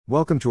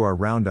Welcome to our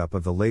roundup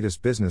of the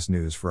latest business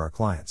news for our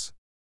clients.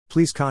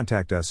 Please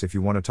contact us if you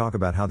want to talk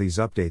about how these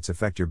updates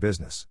affect your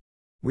business.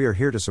 We are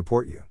here to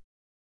support you.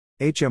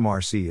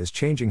 HMRC is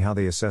changing how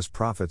they assess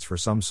profits for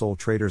some sole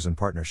traders and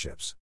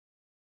partnerships.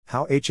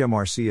 How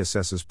HMRC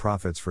assesses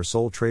profits for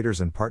sole traders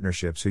and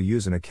partnerships who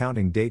use an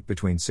accounting date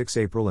between 6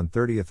 April and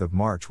 30th of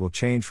March will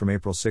change from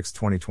April 6,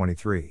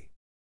 2023.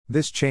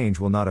 This change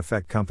will not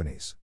affect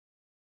companies.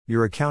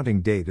 Your accounting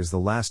date is the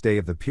last day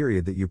of the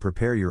period that you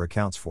prepare your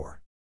accounts for.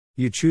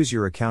 You choose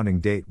your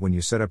accounting date when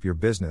you set up your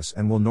business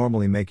and will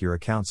normally make your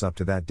accounts up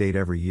to that date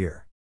every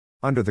year.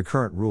 Under the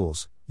current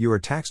rules, you are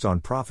taxed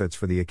on profits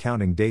for the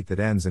accounting date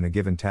that ends in a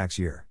given tax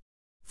year.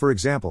 For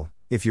example,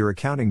 if your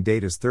accounting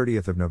date is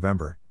 30th of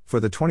November, for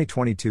the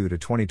 2022 to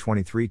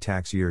 2023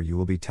 tax year you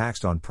will be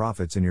taxed on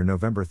profits in your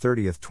November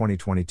 30th,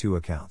 2022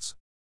 accounts.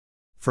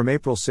 From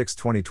April 6,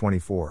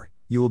 2024,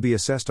 you will be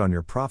assessed on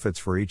your profits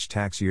for each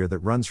tax year that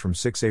runs from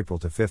 6 April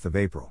to 5th of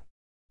April.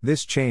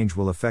 This change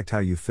will affect how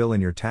you fill in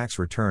your tax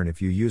return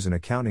if you use an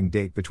accounting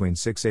date between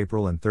 6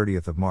 April and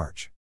 30th of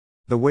March.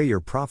 The way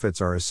your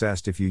profits are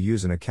assessed if you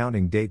use an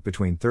accounting date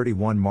between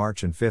 31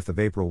 March and 5th of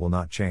April will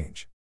not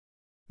change.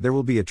 There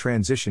will be a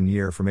transition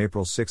year from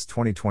April 6,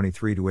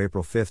 2023 to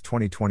April 5,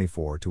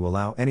 2024 to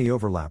allow any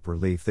overlap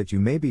relief that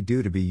you may be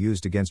due to be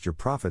used against your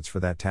profits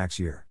for that tax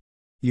year.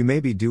 You may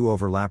be due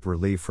overlap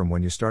relief from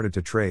when you started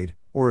to trade,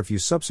 or if you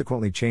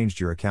subsequently changed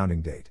your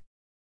accounting date.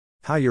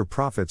 How your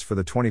profits for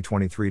the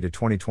 2023 to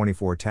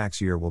 2024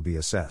 tax year will be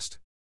assessed.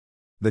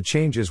 The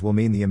changes will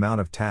mean the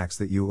amount of tax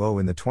that you owe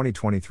in the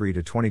 2023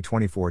 to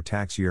 2024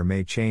 tax year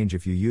may change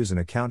if you use an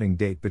accounting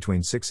date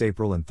between 6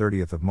 April and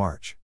 30th of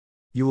March.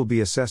 You will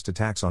be assessed a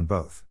tax on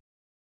both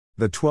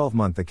the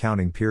 12-month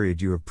accounting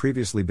period you have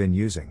previously been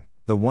using,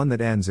 the one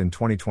that ends in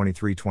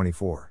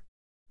 2023-24.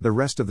 The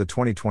rest of the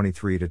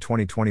 2023 to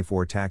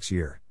 2024 tax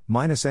year,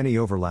 minus any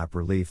overlap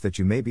relief that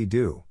you may be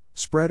due,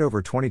 spread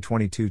over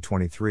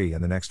 2022-23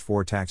 and the next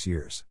 4 tax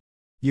years.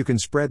 You can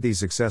spread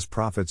these excess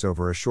profits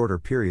over a shorter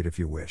period if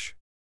you wish.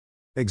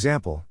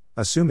 Example,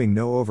 assuming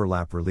no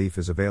overlap relief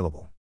is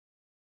available.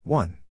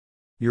 1.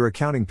 Your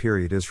accounting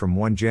period is from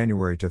 1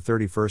 January to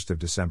 31st of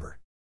December.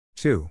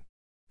 2.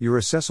 Your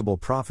assessable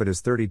profit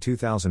is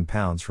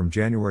 £32,000 from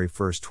January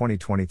 1,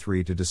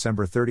 2023 to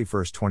December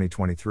 31,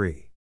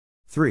 2023.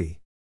 3.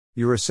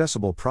 Your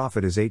assessable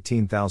profit is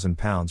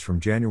 £18,000 from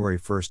January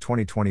 1,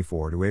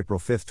 2024 to April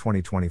 5,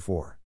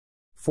 2024.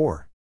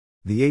 4.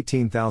 The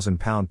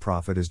 £18,000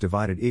 profit is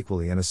divided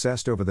equally and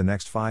assessed over the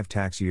next 5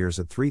 tax years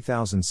at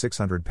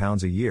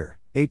 £3,600 a year,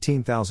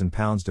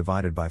 £18,000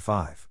 divided by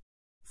 5.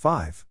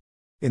 5.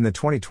 In the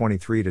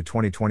 2023 to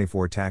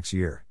 2024 tax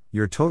year,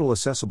 your total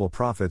assessable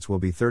profits will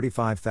be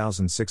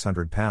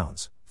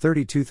 £35,600,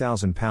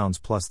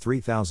 £32,000 plus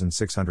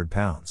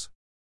 £3,600.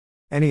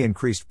 Any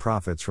increased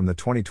profits from the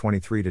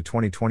 2023 to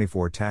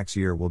 2024 tax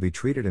year will be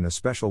treated in a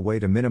special way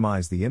to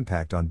minimize the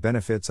impact on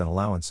benefits and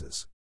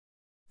allowances.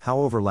 How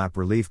overlap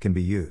relief can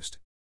be used.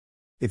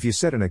 If you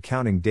set an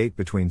accounting date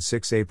between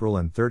 6 April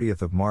and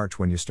 30th of March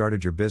when you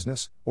started your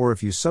business, or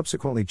if you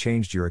subsequently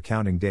changed your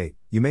accounting date,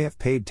 you may have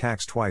paid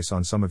tax twice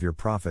on some of your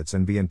profits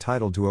and be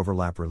entitled to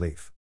overlap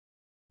relief.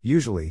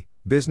 Usually,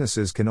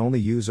 businesses can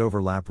only use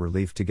overlap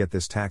relief to get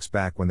this tax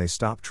back when they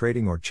stop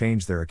trading or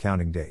change their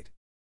accounting date.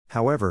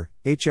 However,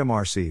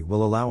 HMRC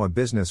will allow a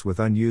business with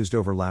unused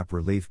overlap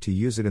relief to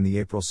use it in the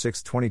April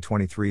 6,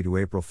 2023 to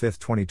April 5,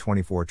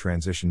 2024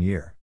 transition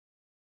year.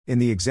 In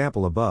the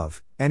example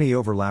above, any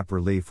overlap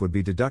relief would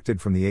be deducted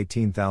from the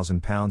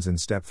 £18,000 in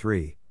Step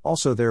 3,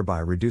 also thereby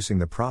reducing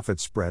the profit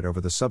spread over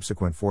the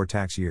subsequent 4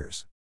 tax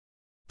years.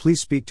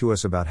 Please speak to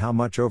us about how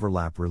much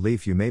overlap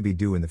relief you may be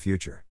due in the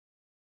future.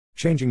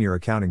 Changing your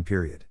accounting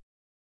period.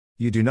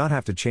 You do not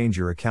have to change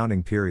your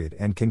accounting period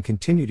and can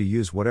continue to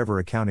use whatever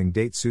accounting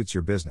date suits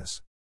your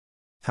business.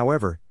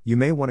 However, you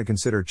may want to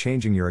consider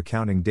changing your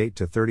accounting date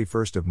to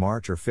 31st of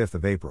March or 5th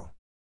of April.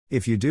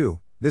 If you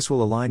do, this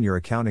will align your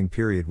accounting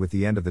period with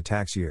the end of the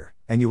tax year,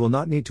 and you will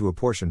not need to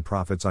apportion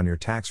profits on your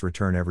tax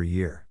return every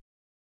year.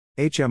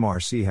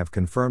 HMRC have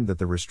confirmed that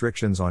the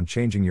restrictions on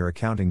changing your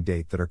accounting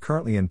date that are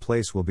currently in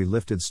place will be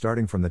lifted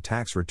starting from the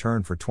tax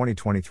return for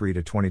 2023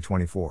 to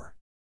 2024.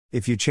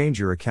 If you change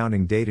your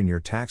accounting date in your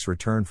tax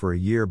return for a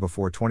year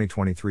before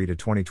 2023 to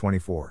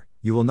 2024,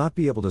 you will not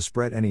be able to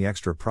spread any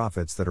extra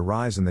profits that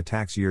arise in the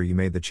tax year you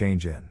made the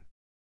change in.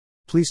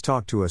 Please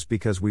talk to us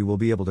because we will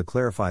be able to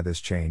clarify this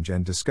change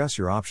and discuss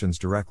your options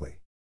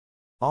directly.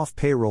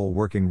 Off-payroll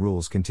working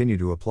rules continue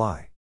to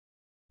apply.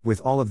 With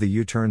all of the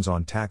U-turns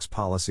on tax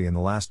policy in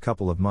the last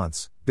couple of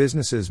months,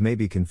 businesses may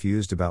be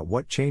confused about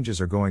what changes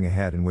are going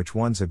ahead and which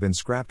ones have been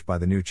scrapped by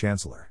the new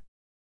chancellor.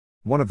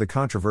 One of the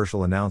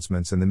controversial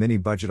announcements in the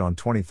mini-budget on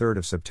 23rd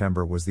of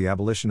September was the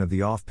abolition of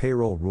the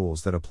off-payroll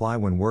rules that apply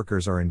when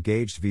workers are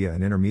engaged via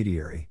an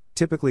intermediary,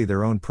 typically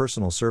their own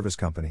personal service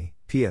company,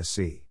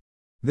 PSC.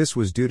 This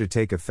was due to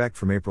take effect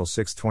from April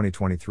 6,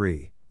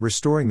 2023,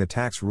 restoring the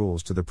tax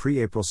rules to the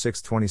pre-April 6,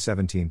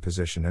 2017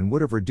 position and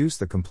would have reduced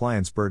the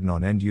compliance burden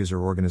on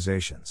end-user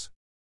organizations.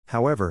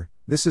 However,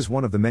 this is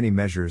one of the many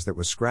measures that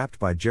was scrapped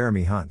by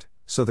Jeremy Hunt,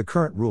 so the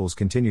current rules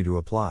continue to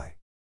apply.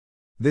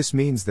 This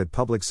means that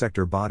public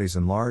sector bodies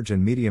and large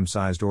and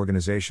medium-sized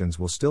organizations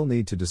will still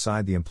need to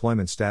decide the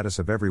employment status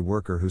of every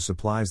worker who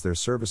supplies their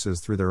services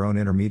through their own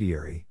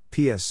intermediary,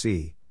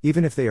 PSC,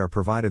 even if they are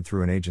provided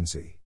through an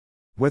agency.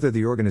 Whether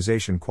the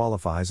organization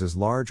qualifies as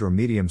large or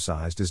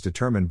medium-sized is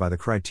determined by the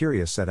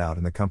criteria set out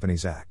in the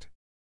Companies Act.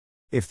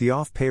 If the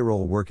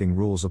off-payroll working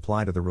rules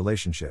apply to the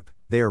relationship,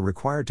 they are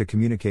required to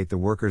communicate the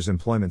worker's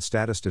employment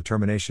status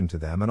determination to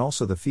them and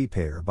also the fee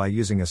payer by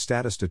using a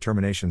Status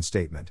Determination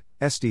Statement,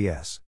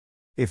 SDS.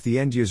 If the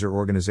end-user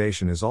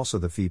organization is also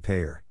the fee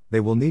payer,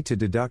 they will need to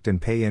deduct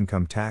and pay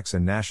income tax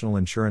and national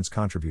insurance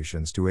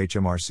contributions to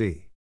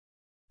HMRC.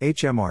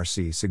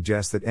 HMRC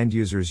suggests that end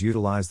users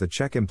utilize the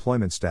Check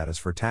Employment Status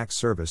for Tax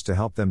Service to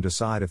help them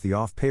decide if the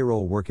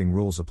off-payroll working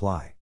rules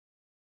apply.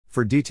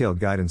 For detailed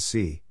guidance,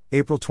 see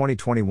April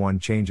 2021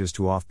 Changes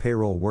to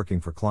Off-Payroll Working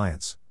for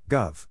Clients,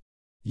 Gov.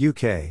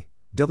 UK,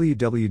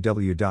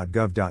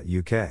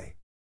 www.gov.uk.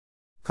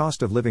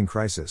 Cost of Living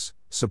Crisis,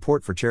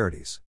 Support for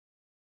Charities.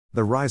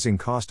 The rising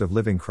cost of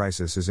living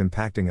crisis is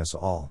impacting us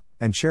all,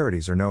 and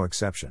charities are no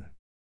exception.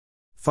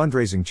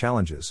 Fundraising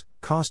challenges,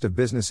 cost of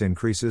business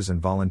increases,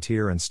 and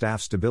volunteer and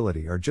staff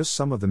stability are just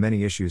some of the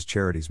many issues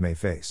charities may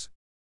face.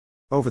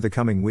 Over the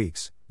coming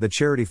weeks, the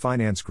Charity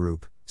Finance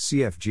Group,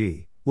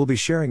 CFG, will be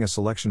sharing a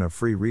selection of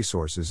free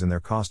resources in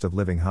their Cost of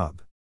Living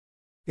Hub.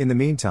 In the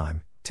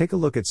meantime, take a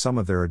look at some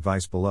of their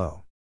advice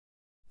below.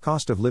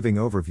 Cost of Living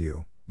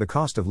Overview, the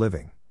cost of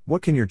living.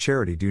 What can your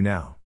charity do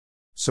now?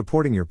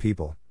 Supporting your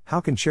people. How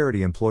can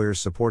charity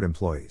employers support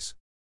employees?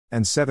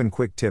 And 7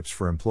 quick tips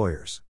for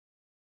employers.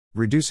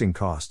 Reducing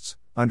costs,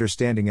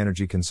 understanding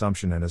energy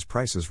consumption, and as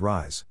prices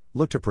rise,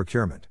 look to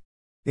procurement.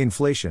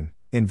 Inflation,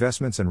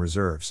 investments and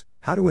reserves,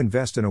 how to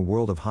invest in a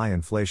world of high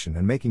inflation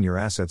and making your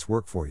assets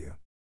work for you.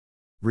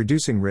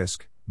 Reducing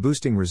risk,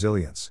 boosting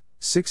resilience,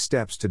 6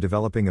 steps to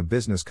developing a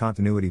business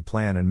continuity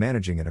plan and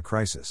managing in a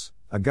crisis,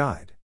 a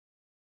guide.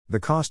 The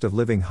Cost of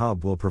Living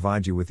Hub will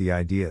provide you with the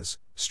ideas,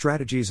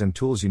 strategies and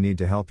tools you need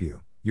to help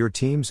you, your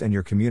teams and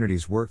your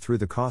communities work through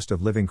the cost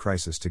of living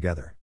crisis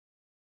together.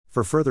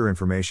 For further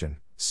information,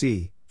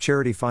 see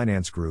Charity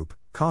Finance Group,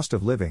 Cost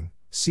of Living,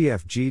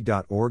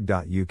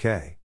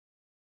 cfg.org.uk.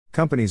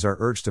 Companies are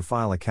urged to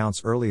file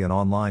accounts early and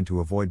online to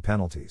avoid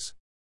penalties.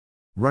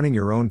 Running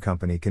your own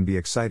company can be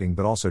exciting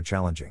but also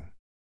challenging.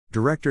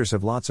 Directors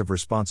have lots of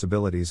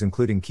responsibilities,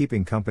 including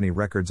keeping company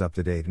records up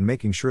to date and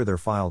making sure they're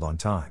filed on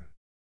time.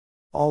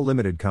 All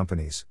limited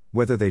companies,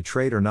 whether they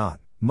trade or not,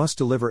 must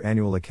deliver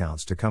annual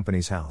accounts to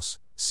Companies House,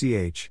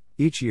 CH,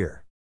 each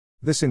year.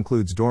 This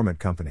includes dormant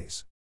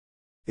companies.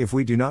 If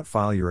we do not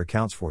file your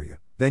accounts for you,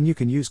 then you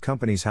can use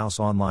Companies House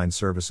online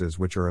services,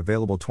 which are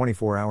available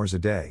 24 hours a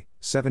day,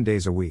 7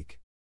 days a week.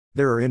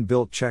 There are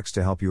inbuilt checks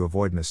to help you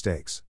avoid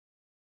mistakes.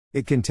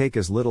 It can take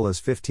as little as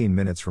 15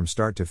 minutes from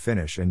start to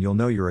finish, and you'll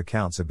know your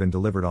accounts have been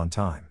delivered on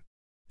time.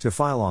 To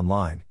file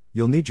online,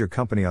 you'll need your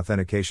company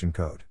authentication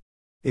code.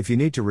 If you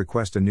need to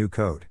request a new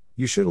code,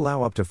 you should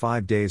allow up to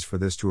 5 days for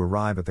this to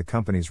arrive at the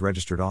company's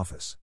registered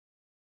office.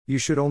 You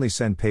should only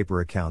send paper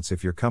accounts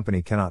if your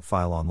company cannot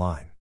file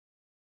online.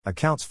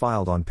 Accounts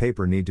filed on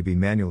paper need to be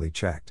manually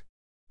checked.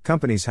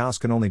 Companies House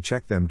can only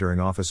check them during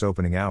office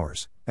opening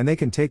hours, and they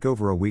can take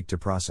over a week to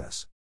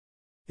process.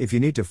 If you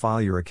need to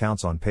file your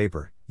accounts on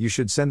paper, you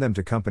should send them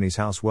to Companies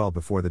House well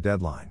before the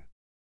deadline.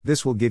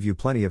 This will give you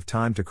plenty of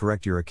time to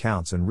correct your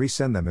accounts and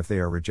resend them if they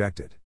are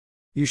rejected.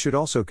 You should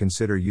also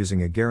consider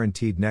using a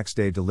guaranteed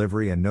next-day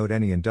delivery and note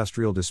any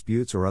industrial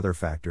disputes or other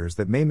factors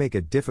that may make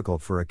it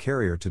difficult for a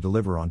carrier to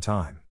deliver on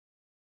time.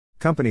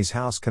 Companies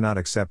House cannot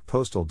accept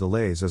postal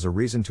delays as a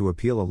reason to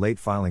appeal a late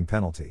filing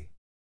penalty.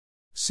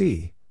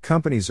 C.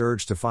 Companies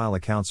urged to file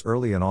accounts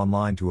early and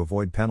online to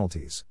avoid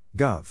penalties.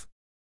 Gov.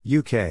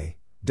 UK.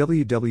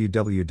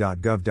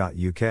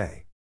 www.gov.uk.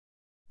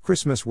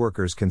 Christmas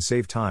workers can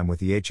save time with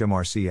the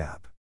HMRC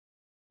app.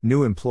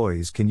 New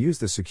employees can use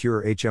the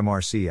secure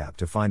HMRC app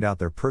to find out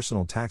their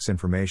personal tax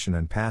information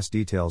and pass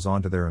details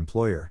on to their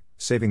employer,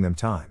 saving them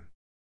time.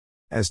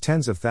 As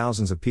tens of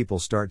thousands of people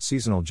start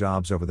seasonal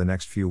jobs over the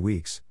next few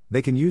weeks,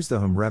 they can use the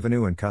Home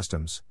Revenue and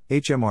Customs,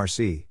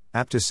 HMRC,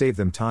 app to save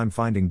them time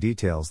finding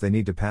details they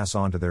need to pass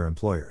on to their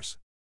employers.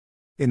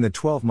 In the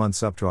 12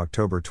 months up to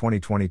October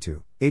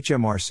 2022,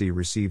 HMRC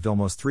received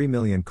almost 3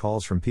 million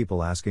calls from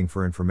people asking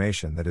for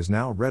information that is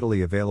now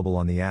readily available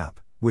on the app,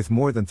 with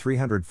more than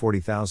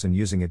 340,000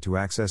 using it to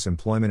access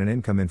employment and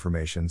income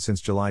information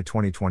since July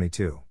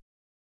 2022.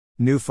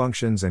 New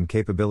functions and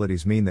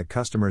capabilities mean that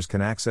customers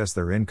can access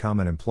their income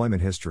and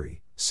employment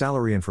history,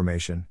 salary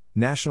information,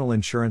 national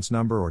insurance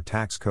number or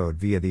tax code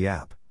via the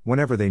app,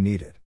 whenever they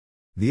need it.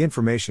 The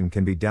information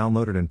can be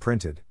downloaded and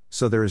printed,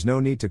 so there is no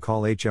need to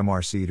call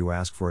HMRC to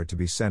ask for it to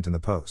be sent in the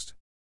post.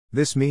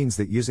 This means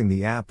that using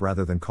the app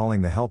rather than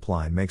calling the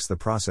helpline makes the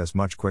process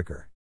much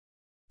quicker.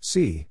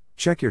 C.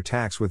 Check your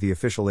tax with the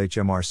official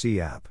HMRC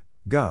app,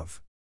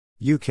 Gov.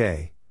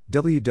 UK,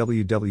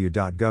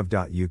 www.gov.uk.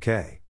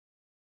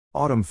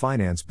 Autumn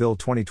Finance Bill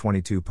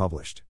 2022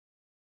 published.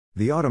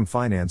 The Autumn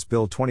Finance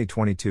Bill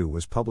 2022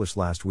 was published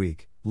last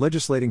week,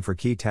 legislating for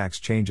key tax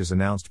changes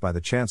announced by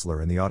the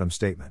Chancellor in the Autumn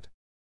Statement.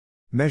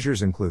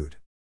 Measures include: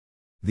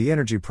 the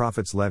Energy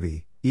Profits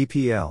Levy,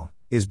 EPL,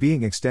 is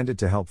being extended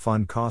to help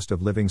fund cost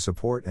of living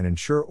support and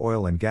ensure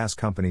oil and gas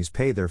companies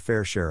pay their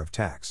fair share of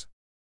tax.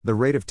 The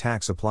rate of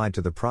tax applied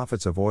to the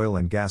profits of oil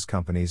and gas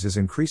companies is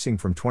increasing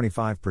from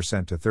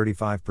 25% to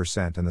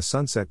 35% and the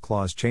sunset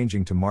clause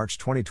changing to March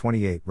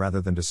 2028 rather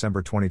than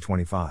December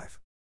 2025.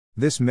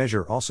 This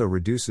measure also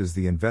reduces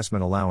the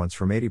investment allowance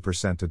from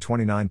 80% to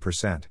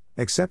 29%,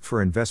 except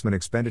for investment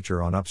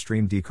expenditure on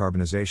upstream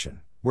decarbonization,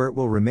 where it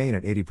will remain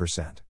at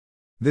 80%.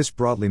 This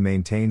broadly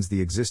maintains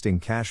the existing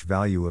cash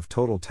value of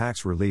total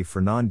tax relief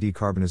for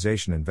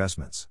non-decarbonization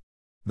investments.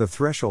 The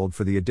threshold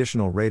for the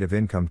additional rate of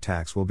income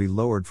tax will be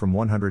lowered from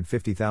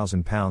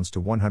 £150,000 to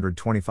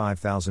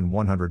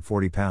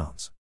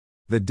 £125,140.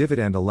 The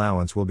dividend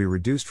allowance will be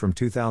reduced from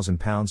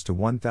 £2,000 to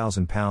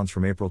 £1,000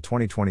 from April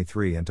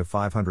 2023 and to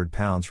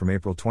 £500 from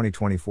April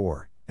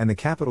 2024, and the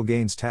capital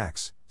gains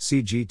tax,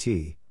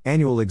 CGT,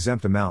 annual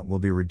exempt amount will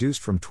be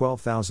reduced from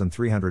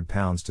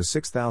 £12,300 to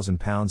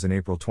 £6,000 in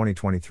April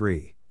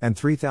 2023, and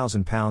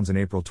 £3,000 in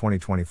April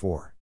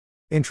 2024.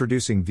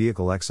 Introducing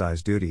Vehicle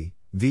Excise Duty,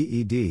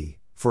 VED,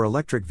 for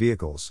electric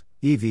vehicles,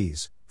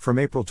 EVs, from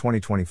April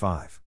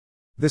 2025.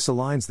 This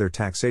aligns their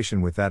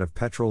taxation with that of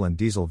petrol and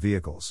diesel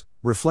vehicles,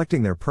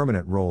 reflecting their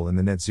permanent role in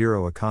the net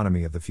zero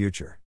economy of the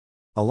future.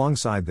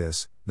 Alongside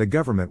this, the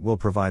government will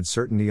provide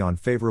certainty on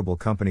favorable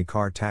company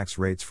car tax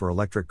rates for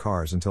electric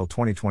cars until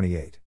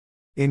 2028.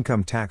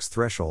 Income tax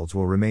thresholds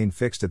will remain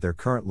fixed at their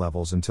current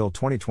levels until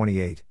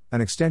 2028,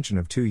 an extension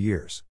of 2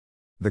 years.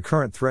 The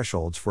current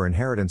thresholds for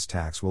inheritance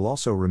tax will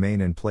also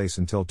remain in place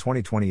until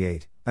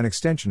 2028, an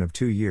extension of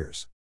 2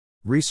 years.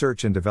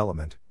 Research and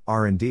development,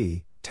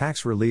 R&D,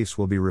 tax reliefs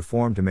will be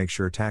reformed to make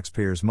sure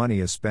taxpayers' money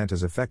is spent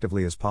as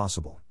effectively as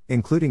possible,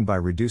 including by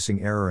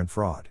reducing error and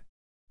fraud.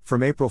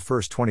 From April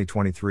 1,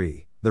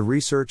 2023, the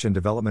Research and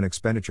Development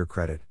Expenditure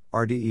Credit,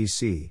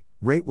 RDEC,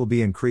 rate will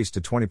be increased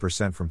to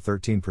 20% from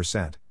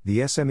 13%, the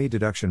SME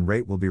deduction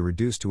rate will be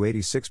reduced to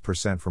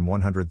 86% from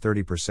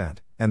 130%,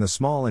 and the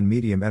Small and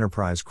Medium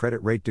Enterprise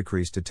Credit rate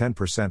decreased to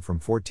 10% from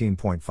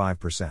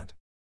 14.5%.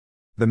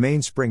 The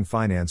main Spring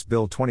Finance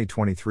Bill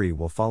 2023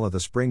 will follow the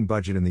spring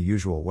budget in the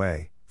usual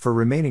way, for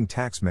remaining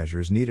tax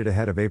measures needed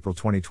ahead of April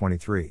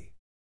 2023.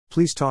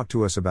 Please talk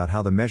to us about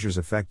how the measures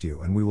affect you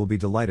and we will be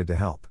delighted to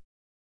help.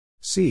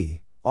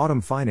 See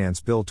Autumn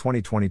Finance Bill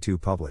 2022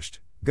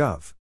 published,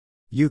 Gov.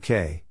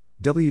 UK,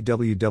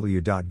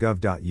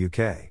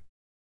 www.gov.uk.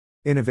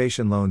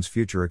 Innovation Loans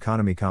Future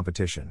Economy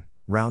Competition,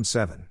 Round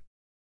 7.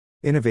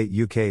 Innovate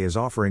UK is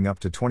offering up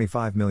to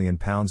 £25 million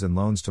in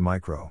loans to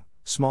micro,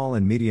 small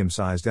and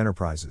medium-sized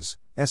enterprises,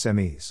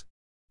 SMEs.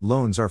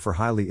 Loans are for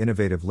highly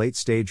innovative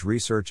late-stage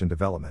research and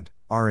development,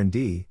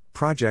 R&D,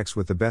 projects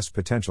with the best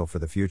potential for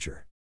the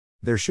future.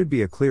 There should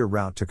be a clear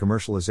route to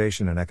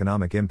commercialization and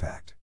economic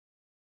impact.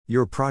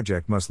 Your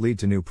project must lead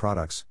to new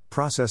products,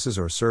 processes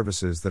or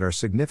services that are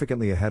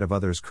significantly ahead of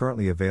others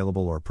currently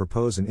available or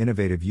propose an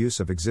innovative use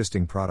of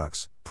existing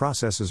products,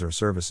 processes or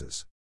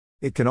services.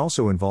 It can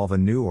also involve a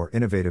new or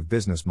innovative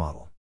business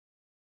model.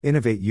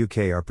 Innovate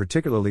UK are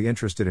particularly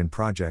interested in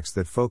projects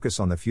that focus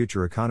on the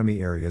future economy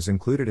areas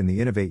included in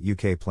the Innovate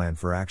UK Plan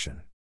for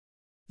Action.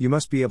 You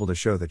must be able to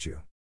show that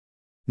you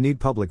need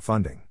public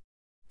funding,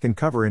 can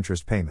cover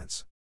interest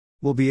payments,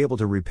 will be able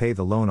to repay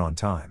the loan on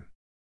time.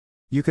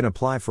 You can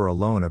apply for a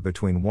loan of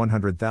between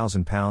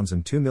 £100,000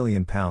 and £2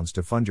 million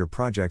to fund your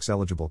project's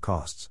eligible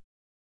costs.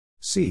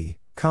 See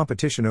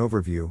Competition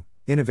Overview,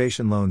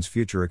 Innovation Loans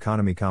Future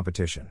Economy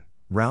Competition,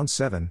 Round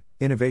 7,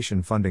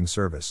 Innovation Funding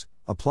Service,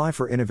 apply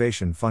for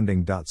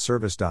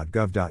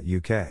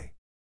innovationfunding.service.gov.uk.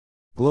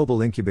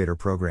 Global Incubator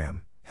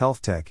Program,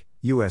 Health Tech,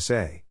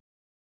 USA.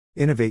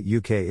 Innovate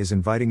UK is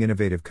inviting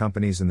innovative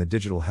companies in the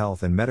digital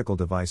health and medical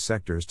device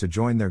sectors to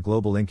join their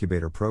Global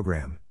Incubator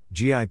Program,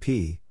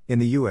 GIP, in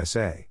the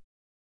USA.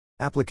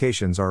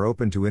 Applications are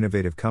open to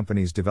innovative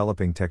companies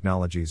developing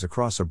technologies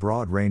across a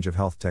broad range of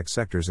health tech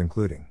sectors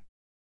including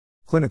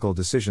clinical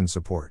decision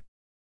support,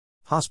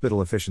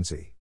 hospital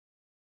efficiency,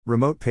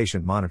 remote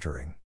patient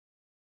monitoring,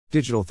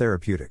 digital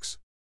therapeutics,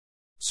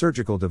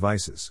 surgical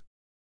devices,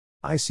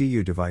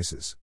 ICU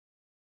devices,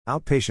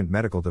 outpatient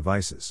medical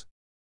devices,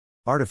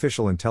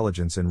 artificial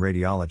intelligence in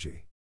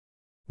radiology,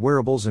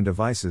 wearables and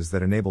devices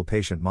that enable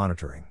patient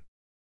monitoring,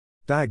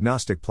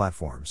 diagnostic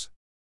platforms,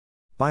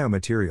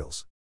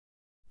 biomaterials.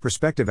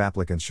 Prospective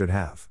applicants should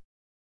have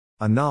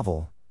a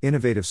novel,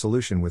 innovative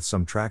solution with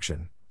some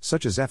traction,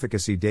 such as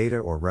efficacy data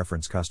or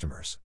reference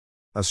customers.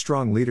 A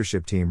strong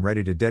leadership team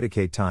ready to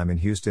dedicate time in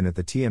Houston at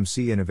the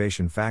TMC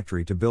Innovation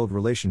Factory to build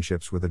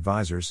relationships with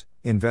advisors,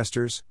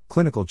 investors,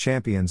 clinical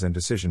champions and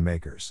decision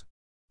makers.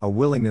 A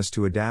willingness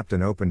to adapt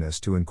and openness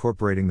to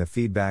incorporating the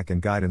feedback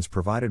and guidance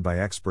provided by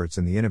experts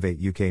in the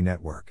Innovate UK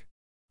network.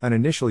 An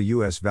initial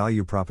US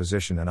value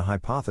proposition and a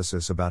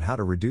hypothesis about how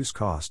to reduce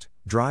cost,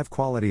 drive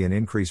quality and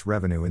increase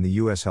revenue in the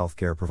US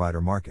healthcare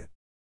provider market.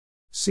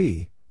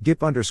 See GIP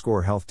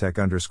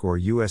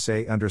 _HealthTech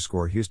USA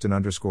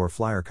Houston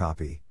flyer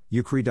copy,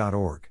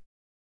 ucre.org.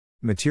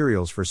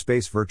 Materials for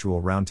Space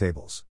Virtual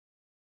Roundtables.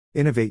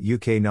 Innovate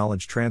UK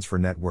Knowledge Transfer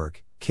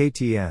Network,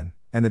 KTN,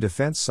 and the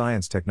Defence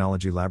Science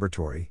Technology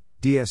Laboratory,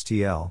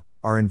 DSTL,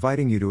 are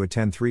inviting you to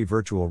attend 3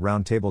 virtual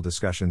roundtable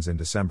discussions in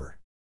December.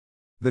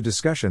 The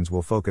discussions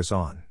will focus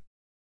on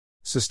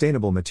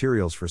Sustainable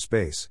Materials for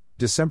Space,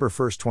 December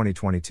 1,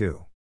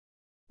 2022.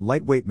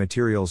 Lightweight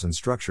Materials and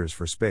Structures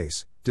for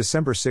Space,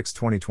 December 6,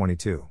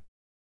 2022.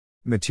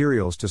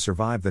 Materials to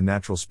Survive the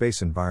Natural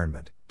Space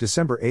Environment,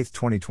 December 8,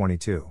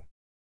 2022.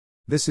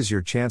 This is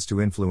your chance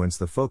to influence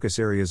the focus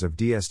areas of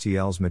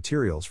DSTL's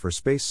Materials for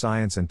Space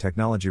Science and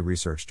Technology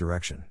Research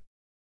direction.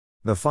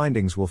 The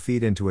findings will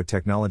feed into a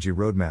technology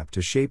roadmap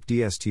to shape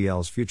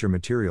DSTL's future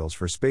materials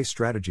for space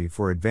strategy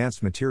for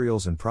advanced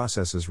materials and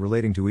processes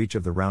relating to each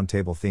of the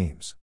roundtable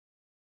themes.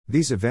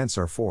 These events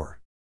are for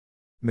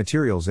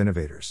materials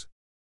innovators,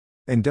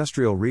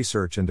 industrial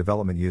research and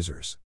development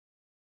users,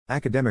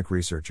 academic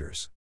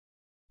researchers,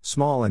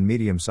 small and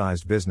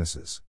medium-sized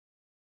businesses,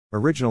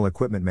 original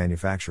equipment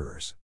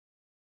manufacturers,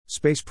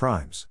 space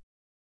primes.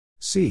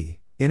 C.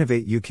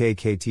 Innovate UK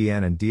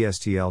KTN and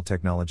DSTL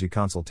Technology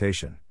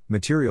Consultation,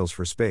 Materials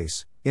for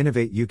Space,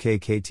 Innovate UK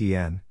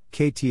KTN,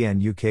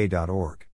 ktnuk.org.